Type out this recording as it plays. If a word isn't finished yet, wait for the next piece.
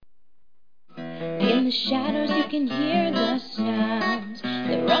the shadows you can hear the sounds,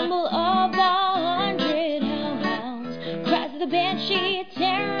 the rumble of 100 hellhounds, cries of the banshee,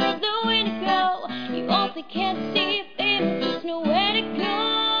 terror of the Wendigo. You all they can't see, feel, just nowhere to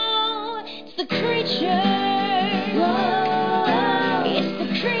go. It's the creature. Whoa. It's the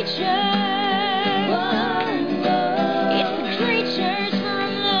creature. Whoa. It's the creatures from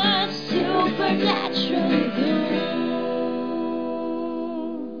the supernatural zoo.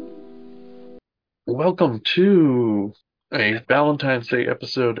 Welcome to a Valentine's Day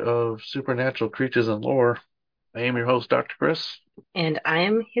episode of Supernatural Creatures and Lore. I am your host, Dr. Chris, And I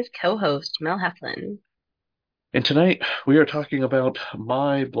am his co-host, Mel Heflin. and tonight we are talking about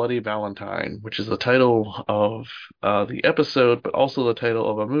My Bloody Valentine, which is the title of the episode, but also the title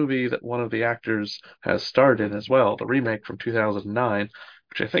of a movie that one of the actors has starred in as well, the remake from 2009,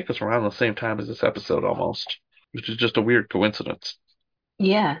 which I think was around the same time as this episode almost, which is just a weird coincidence.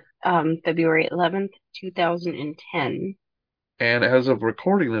 Yeah, February 11th, 2010. And as of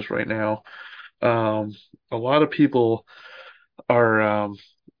recording this right now, um, a lot of people are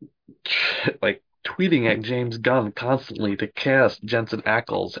like tweeting at James Gunn constantly to cast Jensen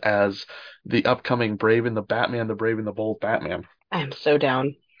Ackles as the upcoming Brave and the Batman, the Brave and the Bold Batman. I am so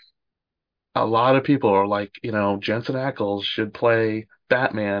down. A lot of people are like, Jensen Ackles should play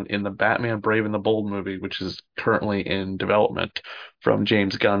Batman in the Batman Brave and the Bold movie, which is currently in development from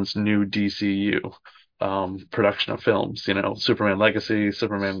James Gunn's new DCU production of films. Superman Legacy,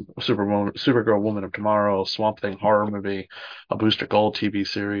 Supergirl, Woman of Tomorrow, Swamp Thing horror movie, a Booster Gold TV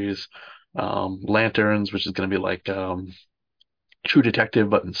series, Lanterns, which is going to be like True Detective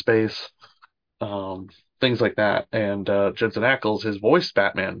but in space, um, things like that. And Jensen Ackles has voiced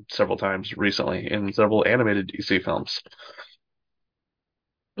Batman several times recently in several animated DC films.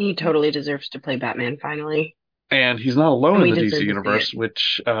 He totally deserves to play Batman finally. And he's not alone And in we the DC deserve to see it. universe,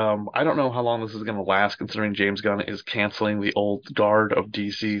 which I don't know how long this is going to last, considering James Gunn is canceling the old guard of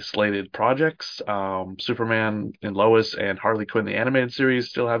DC slated projects. Superman and Lois and Harley Quinn, the animated series,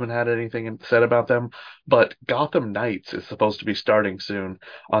 still haven't had anything said about them. But Gotham Knights is supposed to be starting soon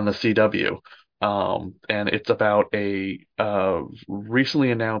on the CW. And it's about a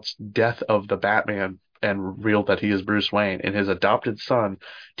recently announced death of the Batman and revealed that he is Bruce Wayne, and his adopted son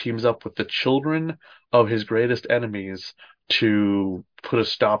teams up with the children of his greatest enemies to put a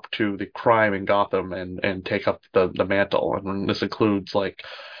stop to the crime in Gotham and take up the mantle. And this includes like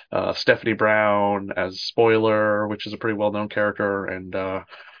Stephanie Brown as Spoiler, which is a pretty well-known character,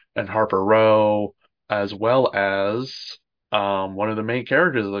 and Harper Row, as well as one of the main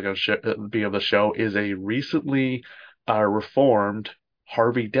characters of the show is a recently reformed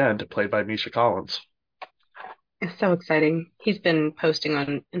Harvey Dent, played by Misha Collins. It's so exciting. He's been posting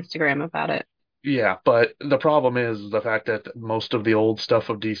on Instagram about it. Yeah, but the problem is the fact that most of the old stuff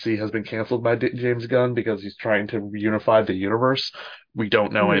of DC has been canceled by James Gunn because he's trying to unify the universe. We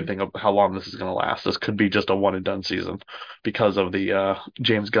don't know Mhm. anything of how long this is going to last. This could be just a one and done season because of the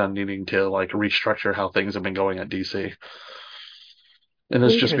James Gunn needing to like restructure how things have been going at DC. And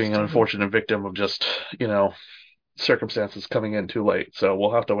this just being an Interesting. unfortunate victim of just, circumstances coming in too late. So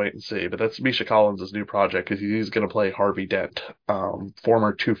we'll have to wait and see. But that's Misha Collins' new project because he's going to play Harvey Dent,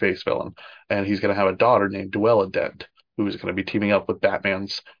 former Two-Face villain, and he's going to have a daughter named Duella Dent, who is going to be teaming up with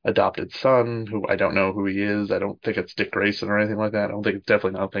Batman's adopted son, who I don't know who he is. I don't think it's Dick Grayson or anything like that. I don't think it's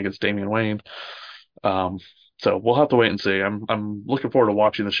definitely not. I think it's Damian Wayne. Um, so we'll have to wait and see. I'm looking forward to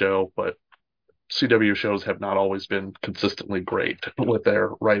watching the show, but CW shows have not always been consistently great with their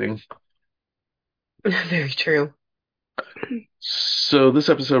writing. Very true. So this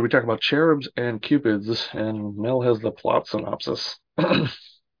episode we talk about cherubs and cupids, and Mel has the plot synopsis.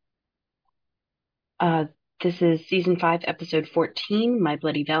 Uh, this is season 5, episode 14, My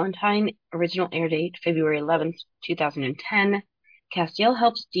Bloody Valentine. Original air date February 11th, 2010. Castiel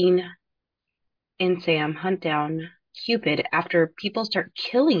helps Dean and Sam hunt down Cupid after people start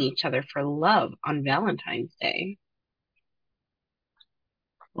killing each other for love on Valentine's Day.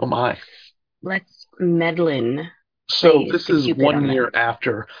 Oh my. Lex Medlin So plays this the is Cupid one on that. year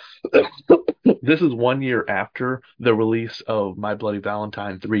after this is one year after the release of My Bloody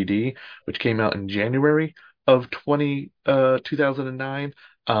Valentine 3D, which came out in January of 2009,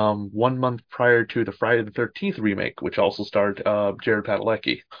 1 month prior to the Friday the 13th remake, which also starred Jared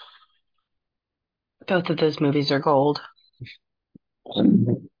Padalecki. Both of those movies are gold.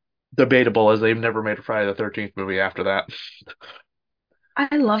 Debatable as they've never made a Friday the 13th movie after that.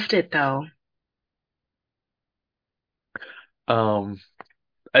 I loved it though. Um,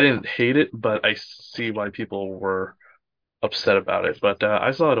 I didn't hate it, but I see why people were upset about it. But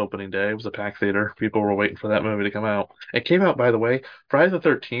I saw it opening day. It was a packed theater. People were waiting for that movie to come out. It came out, by the way, Friday the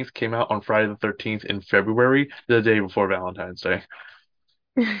 13th came out on Friday the 13th in February, the day before Valentine's Day.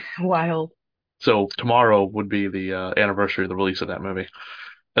 Wild. So tomorrow would be the anniversary of the release of that movie.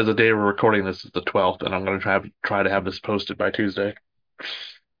 As the day we're recording this is the 12th, and I'm going to try to have this posted by Tuesday.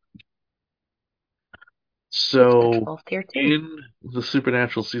 It's the So 12th here too. in the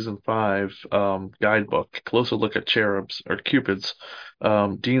Supernatural season 5 guidebook, closer look at cherubs or cupids.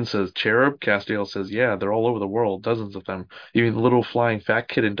 Dean says cherub. Castiel says, yeah, they're all over the world, dozens of them. You mean the little flying fat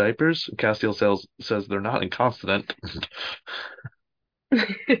kid in diapers? Castiel says they're not inconstant.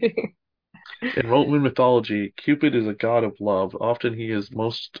 In Roman mythology, Cupid is a god of love. Often he is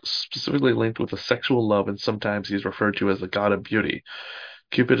most specifically linked with a sexual love, and sometimes he is referred to as the god of beauty.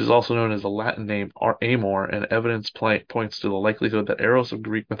 Cupid is also known as a Latin name, Amor, and evidence points to the likelihood that Eros of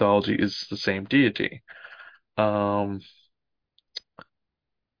Greek mythology is the same deity. Um,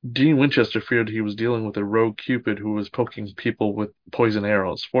 Dean Winchester feared he was dealing with a rogue Cupid who was poking people with poison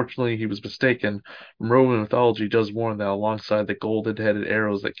arrows. Fortunately, he was mistaken. Roman mythology does warn that alongside the golden-headed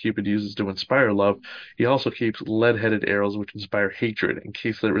arrows that Cupid uses to inspire love, he also keeps lead-headed arrows which inspire hatred. In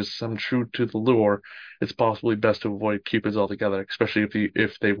case there is some truth to the lore, it's possibly best to avoid Cupids altogether, especially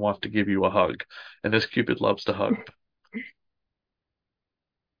if they want to give you a hug. And this Cupid loves to hug.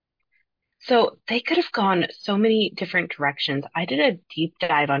 So they could have gone so many different directions. I did a deep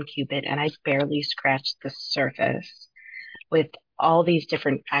dive on Cupid and I barely scratched the surface with all these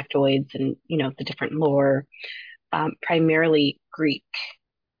different factoids and, the different lore, primarily Greek.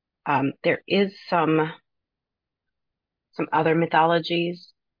 There is some other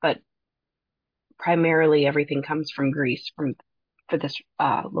mythologies, but primarily everything comes from Greece for this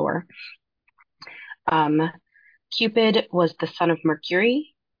lore. Um, Cupid was the son of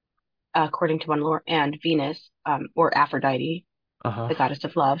Mercury, according to one lore, and Venus, or Aphrodite, Uh-huh. the goddess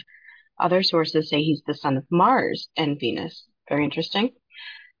of love. Other sources say he's the son of Mars and Venus. Very interesting.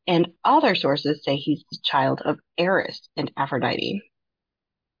 And other sources say he's the child of Eris and Aphrodite.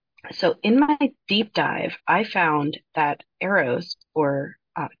 So in my deep dive, I found that Eros, or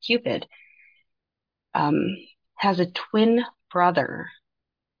Cupid, um, has a twin brother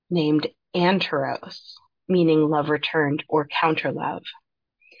named Anteros, meaning love returned or counter love.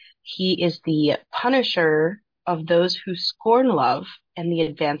 He is the punisher of those who scorn love and the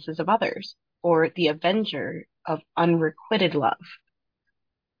advances of others, or the avenger of unrequited love.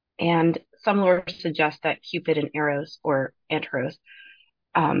 And some lore suggest that Cupid and Eros, or Anteros,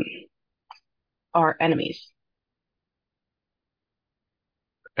 um, are enemies.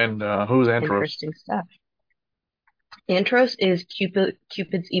 And who's Antros? Interesting stuff. Antros is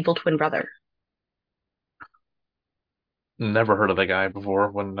Cupid's evil twin brother. Never heard of the guy before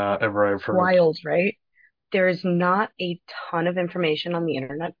whenever I've heard. Wild, right? There is not a ton of information on the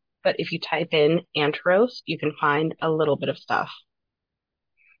internet, but if you type in Anteros, you can find a little bit of stuff.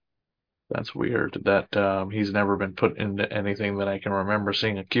 That's weird that he's never been put into anything that I can remember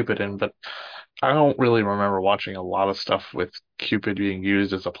seeing a Cupid in, but I don't really remember watching a lot of stuff with Cupid being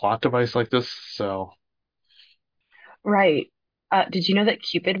used as a plot device like this, so Right. Did you know that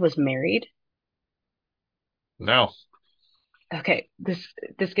Cupid was married? no. Okay, this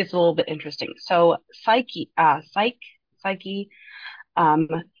gets a little bit interesting. So Psyche, um,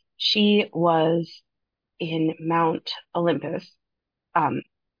 she was in Mount Olympus, um,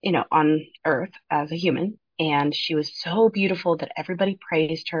 on Earth as a human, and she was so beautiful that everybody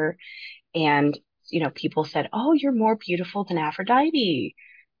praised her, and people said, "Oh, you're more beautiful than Aphrodite."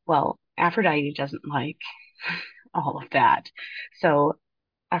 Well, Aphrodite doesn't like all of that, so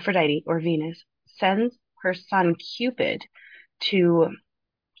Aphrodite, or Venus, sends her son Cupid to,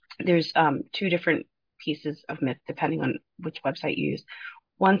 there's two different pieces of myth depending on which website you use.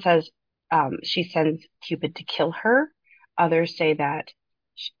 One says she sends Cupid to kill her. Others say that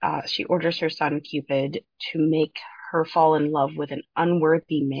she orders her son Cupid to make her fall in love with an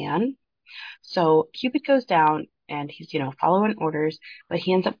unworthy man. So Cupid goes down and he's, following orders, but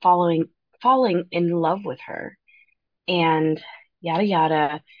he ends up falling in love with her. And yada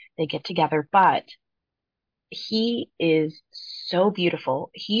yada, they get together, but he is so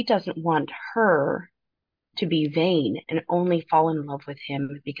beautiful. He doesn't want her to be vain and only fall in love with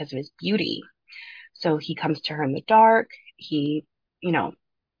him because of his beauty. So he comes to her in the dark. He, you know,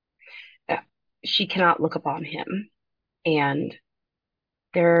 uh, she cannot look upon him. And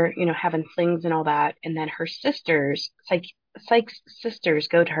they're, having flings and all that. And then her sisters, Psyche's sisters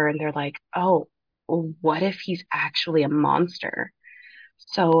go to her and they're like, oh, well, what if he's actually a monster?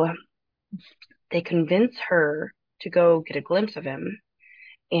 So they convince her to go get a glimpse of him.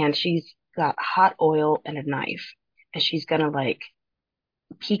 And she's got hot oil and a knife. and she's gonna like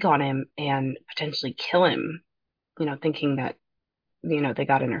peek on him and potentially kill him, thinking that, they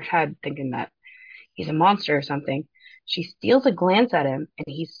got in her head thinking that he's a monster or something. She steals a glance at him, and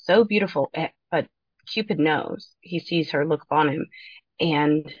he's so beautiful, but Cupid knows. He sees her look upon him,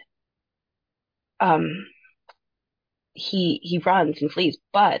 and um, he runs and flees,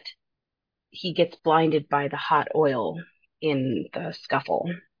 but he gets blinded by the hot oil in the scuffle.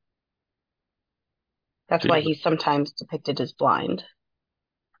 That's why Jesus. he's sometimes depicted as blind.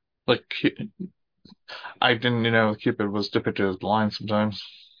 Like, I didn't, Cupid was depicted as blind sometimes.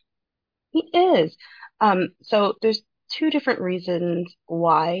 He is. So there's two different reasons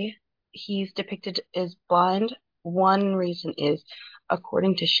why he's depicted as blind. One reason is,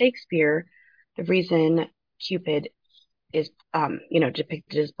 according to Shakespeare, the reason Cupid is,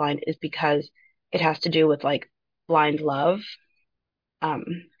 depicted as blind is because it has to do with like blind love. Um,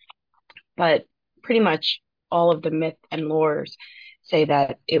 but pretty much all of the myth and lores say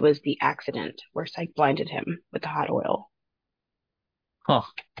that it was the accident where Psyche blinded him with the hot oil. Huh.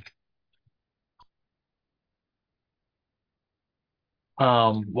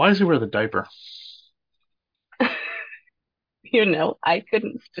 Why does he wear the diaper? I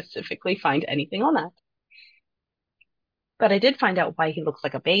couldn't specifically find anything on that. But I did find out why he looks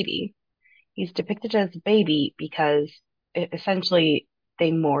like a baby. He's depicted as a baby because essentially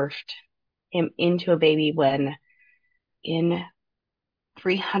they morphed him into a baby when in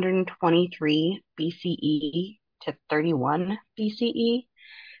 323 BCE to 31 BCE,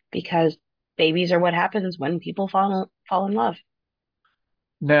 because babies are what happens when people fall in love.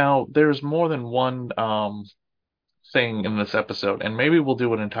 Now, there's more than one thing in this episode, and maybe we'll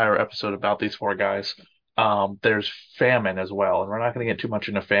do an entire episode about these four guys. There's famine as well, and we're not going to get too much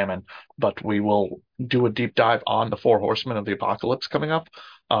into famine, but we will do a deep dive on the four horsemen of the apocalypse coming up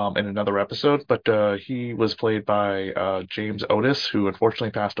in another episode. But he was played by James Otis, who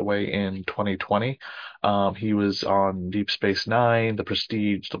unfortunately passed away in 2020. He was on Deep Space Nine, The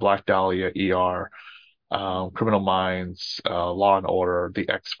Prestige, The Black Dahlia, ER. Criminal Minds, Law and Order, The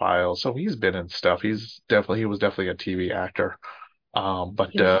X-Files. So he's been in stuff. He was definitely a TV actor.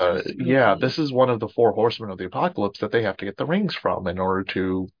 But He was so yeah, spooky. this is one of the four horsemen of the apocalypse that they have to get the rings from in order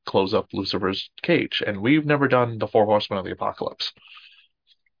to close up Lucifer's cage. And we've never done the four horsemen of the apocalypse.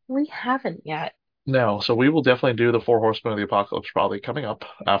 We haven't yet. No, so we will definitely do the Four Horsemen of the Apocalypse probably coming up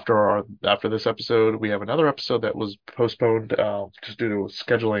after this episode. We have another episode that was postponed just due to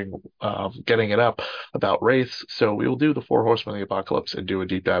scheduling, getting it up about Wraiths. So we will do the Four Horsemen of the Apocalypse and do a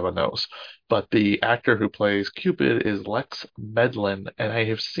deep dive on those. But the actor who plays Cupid is Lex Medlin, and I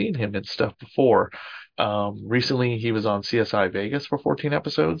have seen him in stuff before. Recently, he was on CSI Vegas for 14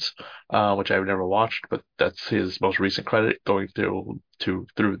 episodes, which I've never watched, but that's his most recent credit going through to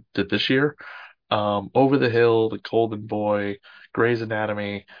this year. Over the Hill, The Golden Boy, Grey's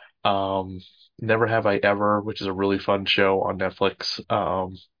Anatomy, um, Never Have I Ever, which is a really fun show on Netflix.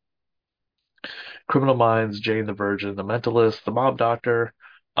 Criminal Minds, Jane the Virgin, The Mentalist, The Mob Doctor,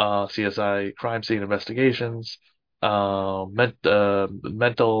 CSI Crime Scene Investigations, Mental,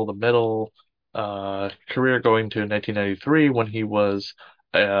 The Middle, career going to 1993 when he was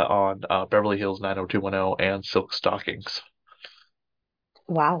on Beverly Hills 90210 and Silk Stockings.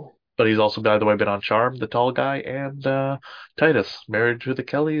 Wow. But he's also, by the way, been on Charmed, The Tall Guy, and Titus, Married to the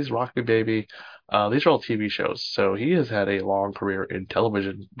Kellys, Rock Me Baby. These are all TV shows. So he has had a long career in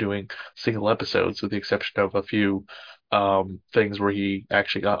television doing single episodes, with the exception of a few things where he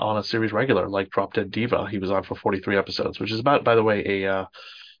actually got on a series regular, like Drop Dead Diva. He was on for 43 episodes, which is about, by the way,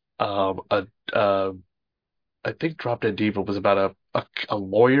 um, a, uh, I think Drop Dead Diva was about a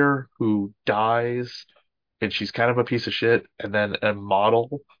lawyer who dies, and she's kind of a piece of shit, and then a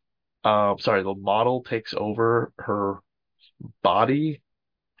model the model takes over her body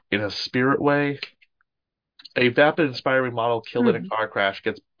in a spirit way. A vapid, inspiring model killed in a Hmm. car crash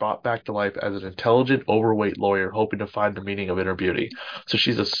gets brought back to life as an intelligent, overweight lawyer hoping to find the meaning of inner beauty. So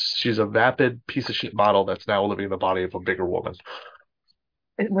she's a vapid piece of shit model that's now living in the body of a bigger woman.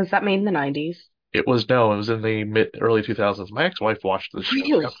 Was that made in the 90s? It was no, it was in the mid early 2000s. My ex-wife watched the show.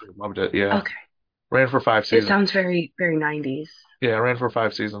 She Really? absolutely loved it. Yeah, Okay. ran for five It seasons. sounds very, very 90s. Yeah, ran for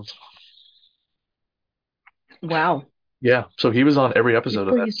 5 seasons. Wow. Yeah, so he was on every episode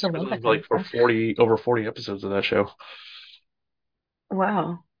of People that. used to He was love on that kind like of for stuff. 40 over 40 episodes of that show.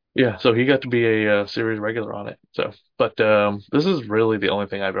 Wow. Yeah, so he got to be a series regular on it. So, but this is really the only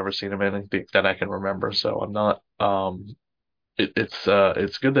thing I've ever seen him in that I can remember. So I'm not.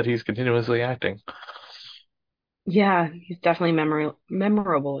 It's good that he's continuously acting. Yeah, he's definitely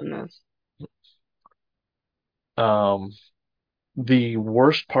memorable in this. Um, the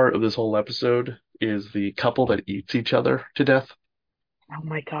worst part of this whole episode is the couple that eats each other to death. Oh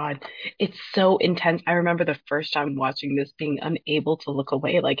my God. It's so intense. I remember the first time watching this being unable to look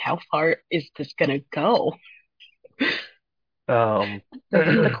away. Like, how far is this gonna go? Um,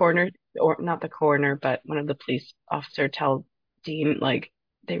 Doesn't the coroner, or not the coroner, but one of the police officer tell Dean, like,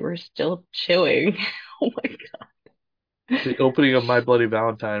 they were still chewing? Oh my The opening of My Bloody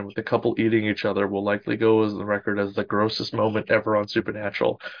Valentine with the couple eating each other will likely go as the record as the grossest moment ever on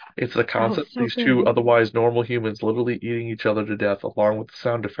Supernatural. It's the God. Oh, concept of so these two good. otherwise normal humans literally eating each other to death, along with the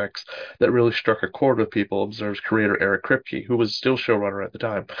sound effects, that really struck a chord with people, observes creator Eric Kripke, who was still showrunner at the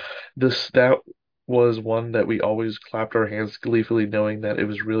time. That was one that we always clapped our hands gleefully, knowing that it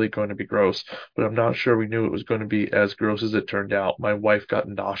was really going to be gross, but I'm not sure we knew it was going to be as gross as it turned out. My wife got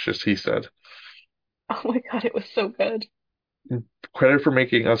nauseous, he said. Oh my God, it was so good. Credit for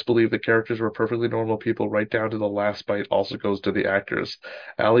making us believe the characters were perfectly normal people right down to the last bite also goes to the actors.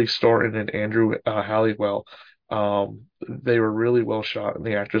 Ali Staunton and Andrew Halliwell. They were really well shot, and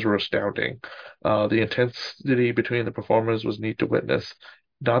the actors were astounding. The intensity between the performers was neat to witness.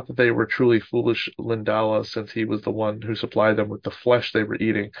 Not that they were truly foolish Lindala, since he was the one who supplied them with the flesh they were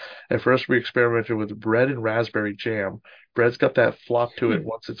eating. At first, we experimented with bread and raspberry jam. Bread's got that flop to it Hmm.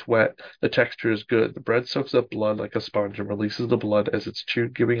 once it's wet. The texture is good. The bread soaks up blood like a sponge and releases the blood as it's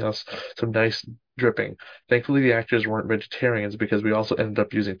chewed, giving us some nice dripping. Thankfully, the actors weren't vegetarians because we also ended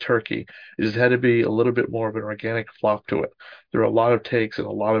up using turkey. It just had to be a little bit more of an organic flop to it. There were a lot of takes, and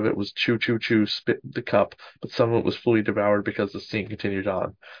a lot of it was chew, chew, chew, spit in the cup, but some of it was fully devoured because the scene continued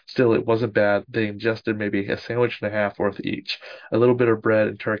on. Still, it wasn't bad. They ingested maybe a sandwich and a half worth each. A little bit of bread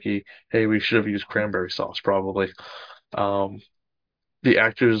and turkey. Hey, we should have used cranberry sauce, probably. Um, the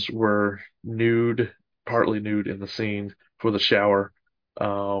actors were nude, partly nude in the scene for the shower,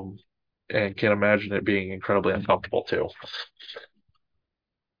 um, and can imagine it being incredibly uncomfortable too.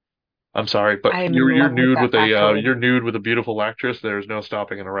 I'm sorry, but I am in love with that factoid. you're nude with a beautiful actress. There's no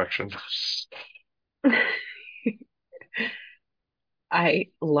stopping an erection. I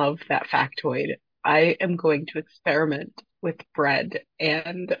love that factoid. I am going to experiment with bread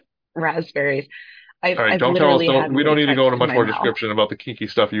and raspberries. All right, I've don't tell us. literally Don't had we don't need to latex go into in much my more mouth. description about the kinky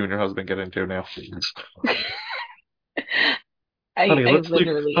stuff you and your husband get into now. I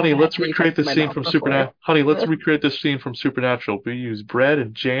literally have Honey, had let's recreate latex in this my scene mouth from before. Supernatural. Honey, let's recreate this scene from Supernatural. We use bread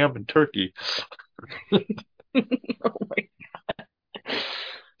and jam and turkey. Oh my.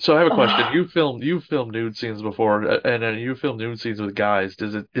 So I have a question. Oh, You've filmed nude scenes before, and you film nude scenes with guys.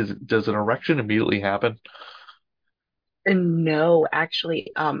 Does an erection immediately happen? and no,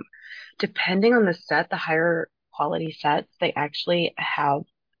 actually, depending on the set, the higher quality sets, they actually have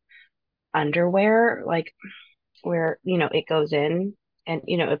underwear, like where, it goes in and,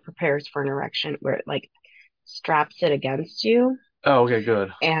 it prepares for an erection where it like straps it against you. Oh, okay,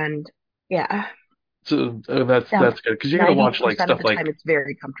 good. And yeah, So um, that's good because you gotta watch like 90% of stuff the like time it's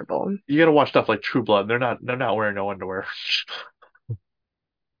very comfortable. you gotta watch stuff like True Blood. They're not wearing no underwear.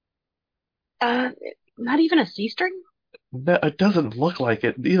 Uh, Not even a C-string? No, it doesn't look like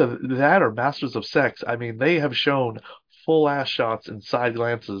it. Either that or Masters of Sex. I mean, they have shown full ass shots and side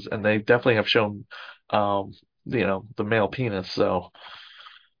glances, and they definitely have shown, um, the male penis. So,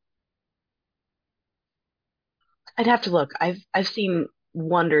 I'd have to look. I've seen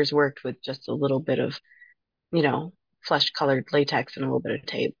wonders worked with just a little bit of, you know, flesh-colored latex and a little bit of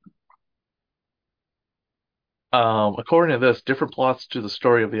tape. according to this, different plots to the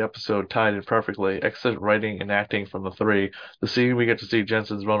story of the episode tied in perfectly. Excellent writing and acting from the three. The scene we get to see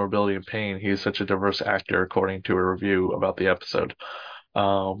Jensen's vulnerability and pain. He is such a diverse actor, according to a review about the episode.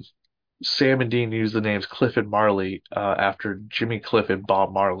 Um, Sam and Dean use the names Cliff and Marley after Jimmy Cliff and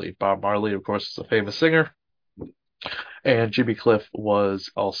Bob Marley. Bob Marley, of course, is a famous singer, and Jimmy Cliff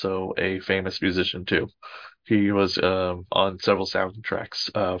was also a famous musician too. He was on several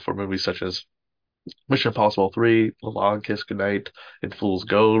soundtracks for movies such as Mission Impossible 3, The Long Kiss Goodnight, and Fool's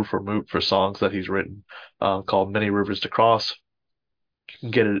Gold for songs that he's written called Many Rivers to Cross. You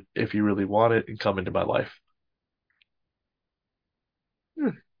can get it if you really want it and come into my life. Hmm.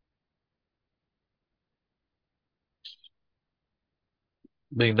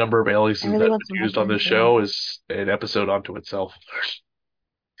 The number of I aliases that really have want some been used on raspberry this jam. show is an episode unto itself.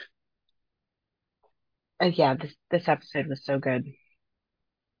 Yeah, this episode was so good.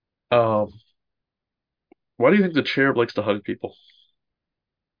 Um, why do you think the cherub likes to hug people?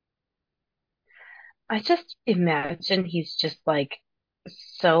 I just imagine he's just like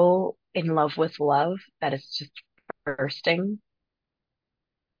so in love with love that it's just bursting.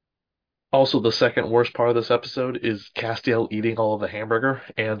 Also, the second worst part of this episode is Castiel eating all of the hamburger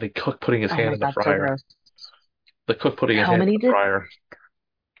and the cook putting his Oh hand my in the God, so fryer. gross. The cook putting his How hand in many the did? fryer.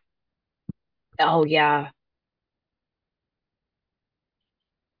 Oh yeah.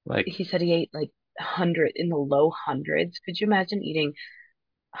 Like, He said he ate like 100 in the low hundreds. Could you imagine eating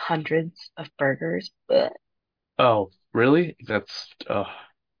hundreds of burgers? Ugh. oh, really?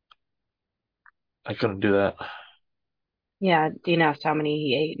 I couldn't do that. Yeah, Dean asked how many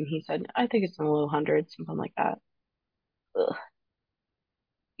he ate, and he said, I think it's in the low hundreds, something like that. Ugh.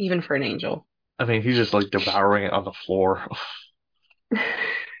 Even for an angel. I mean, he's just like devouring it on the floor.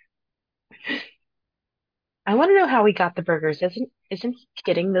 I want to know how he got the burgers. Isn't he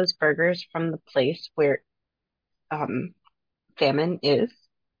getting those burgers from the place where um Famine is?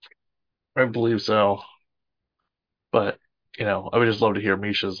 I believe so, but I would just love to hear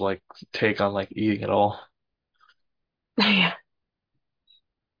Misha's like take on like eating it all. Yeah.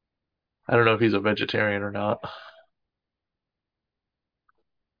 I don't know if he's a vegetarian or not.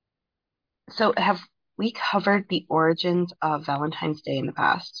 So have we covered the origins of Valentine's Day in the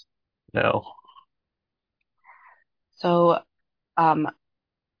past? No. So um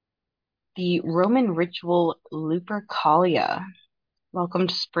the Roman ritual Lupercalia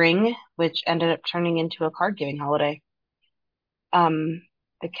welcomed spring, which ended up turning into a card-giving holiday.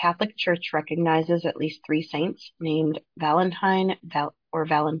 The Catholic Church recognizes at least three saints named Valentine or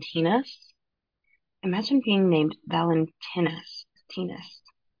Valentinus. Imagine being named Valentinus. Tinus.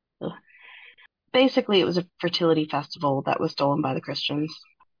 Ugh. Basically, it was a fertility festival that was stolen by the Christians.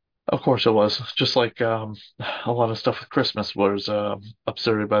 Of course it was. Just like a lot of stuff with Christmas was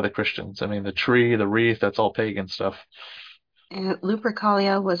absurded by the Christians. I mean, the tree, the wreath, that's all pagan stuff. And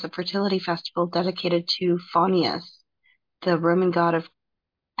Lupercalia was a fertility festival dedicated to Faunius, the Roman god of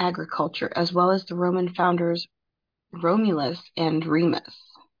agriculture, as well as the Roman founders Romulus and Remus.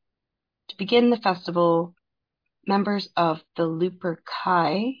 To begin the festival, members of the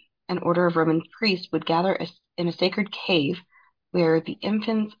Luperci, an order of Roman priests, would gather in a sacred cave where the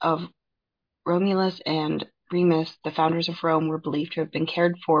infants of Romulus and Remus, the founders of Rome, were believed to have been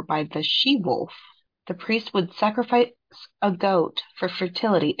cared for by the she-wolf. The priests would sacrifice a goat for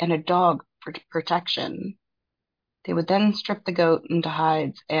fertility and a dog for protection. They would then strip the goat into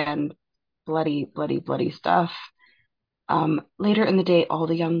hides and bloody, bloody, bloody stuff. Later in the day, all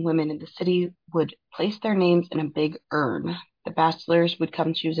the young women in the city would place their names in a big urn. The bachelors would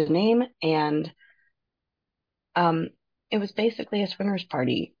come choose a name, and um, it was basically a swingers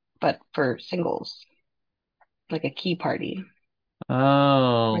party, but for singles, like a key party, where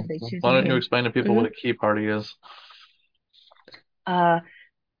Oh, they choose a why don't you name. explain to people Hmm. what a key party is? Uh,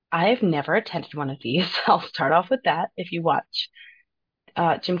 I've never attended one of these. I'll start off with that. If you watch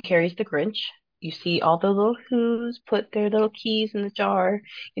Jim Carrey's The Grinch, you see all the little Who's put their little keys in the jar.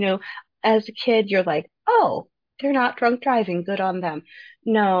 You know, as a kid, you're like, oh, they're not drunk driving. Good on them.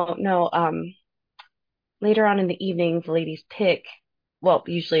 No, no. Later on in the evening, the ladies pick. Well,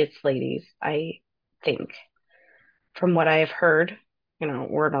 usually it's ladies, I think, from what I have heard.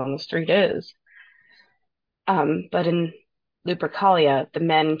 Word on the street is. But in Lupercalia, the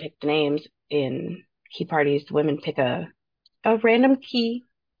men pick the names. In key parties, the women pick a random key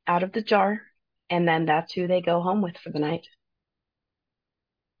out of the jar, and then that's who they go home with for the night,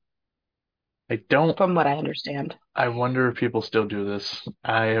 I don't. from what I understand. I wonder if people still do this.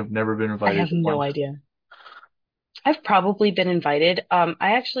 I have never been I invited have to one. no idea. I've probably been invited. I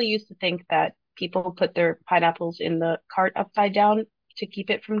actually used to think that people put their pineapples in the cart upside down to keep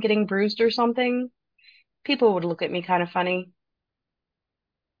it from getting bruised or something. People would look at me kind of funny.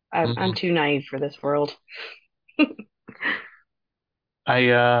 I'm Mhm. too naive for this world.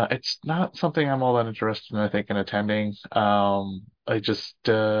 It's not something I'm all that interested in, I think, in attending. I just,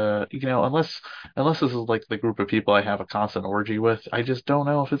 unless this is like the group of people I have a constant orgy with, I just don't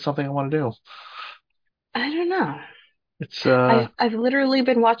know if it's something I want to do. I don't know. It's, I've literally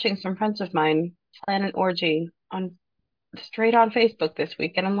been watching some friends of mine plan an orgy on straight on Facebook this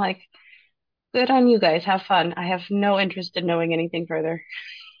week, and I'm like, good on you guys. Have fun. I have no interest in knowing anything further.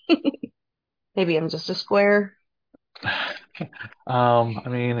 Maybe I'm just a square. I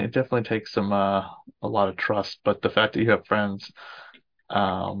mean, it definitely takes a lot of trust, but the fact that you have friends,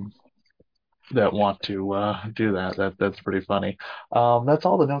 um, that want to do that's pretty funny. That's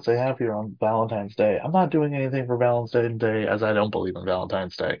all the notes I have here on Valentine's Day. I'm not doing anything for Valentine's Day as I don't believe in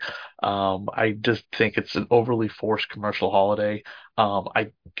Valentine's Day. I just think it's an overly forced commercial holiday.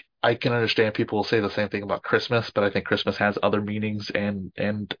 I can understand people will say the same thing about Christmas, but I think Christmas has other meanings and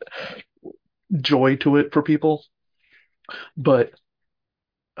joy to it for people. But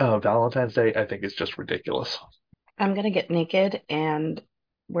Valentine's Day, I think is just ridiculous. I'm gonna get naked and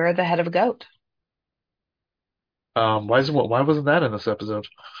wear the head of a goat. Why wasn't that in this episode?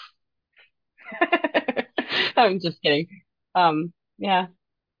 I'm just kidding. Yeah.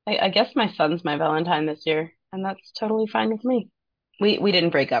 I guess my son's my Valentine this year, and that's totally fine with me. We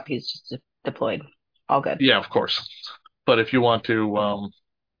didn't break up. He's just deployed. All good. Yeah, of course. But if you want to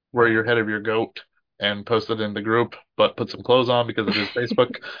wear your head of your goat and post it in the group, but put some clothes on because it is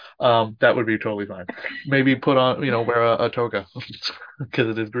Facebook, that would be totally fine. Maybe put on, wear a toga because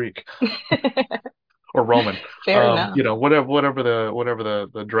it is Greek or Roman. Fair enough. Whatever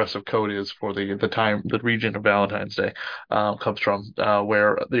the dress of code is for the region of Valentine's Day comes from.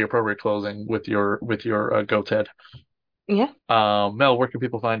 Wear the appropriate clothing with your goat's head. Yeah. Mel, where can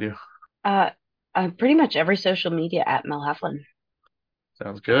people find you? Uh, Pretty much every social media at Mel Heflin.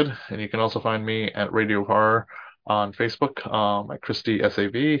 Sounds good. And you can also find me at Radio Horror on Facebook, at Christy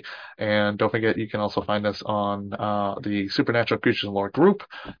SAV. And don't forget, you can also find us on the Supernatural Creatures and Lore group.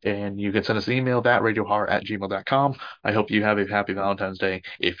 And you can send us an email, thatradiohorror@gmail.com. I hope you have a happy Valentine's Day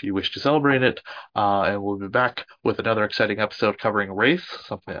if you wish to celebrate it. And we'll be back with another exciting episode covering Wraith,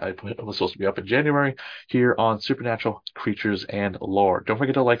 something I was supposed to be up in January, here on Supernatural Creatures and Lore. Don't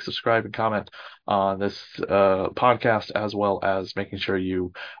forget to like, subscribe, and comment on this podcast, as well as making sure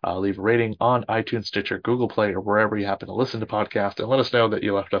you leave a rating on iTunes, Stitcher, Google Play, or wherever you happen to listen to podcasts, and let us know that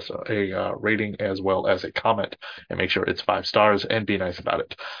you left us a rating as well as a comment, and make sure it's 5 stars and be nice about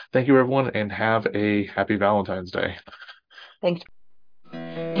it. Thank you, everyone, and have a happy Valentine's Day. Thanks.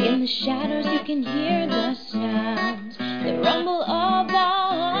 In the shadows you can hear the sounds, the rumble of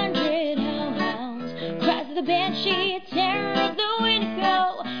 100 hellhounds, cries of the banshee, terror of the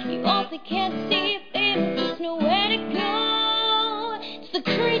Wendigo. You also can't see them, there's nowhere to go. It's the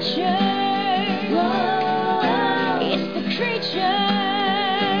creature. Whoa, it's the creature.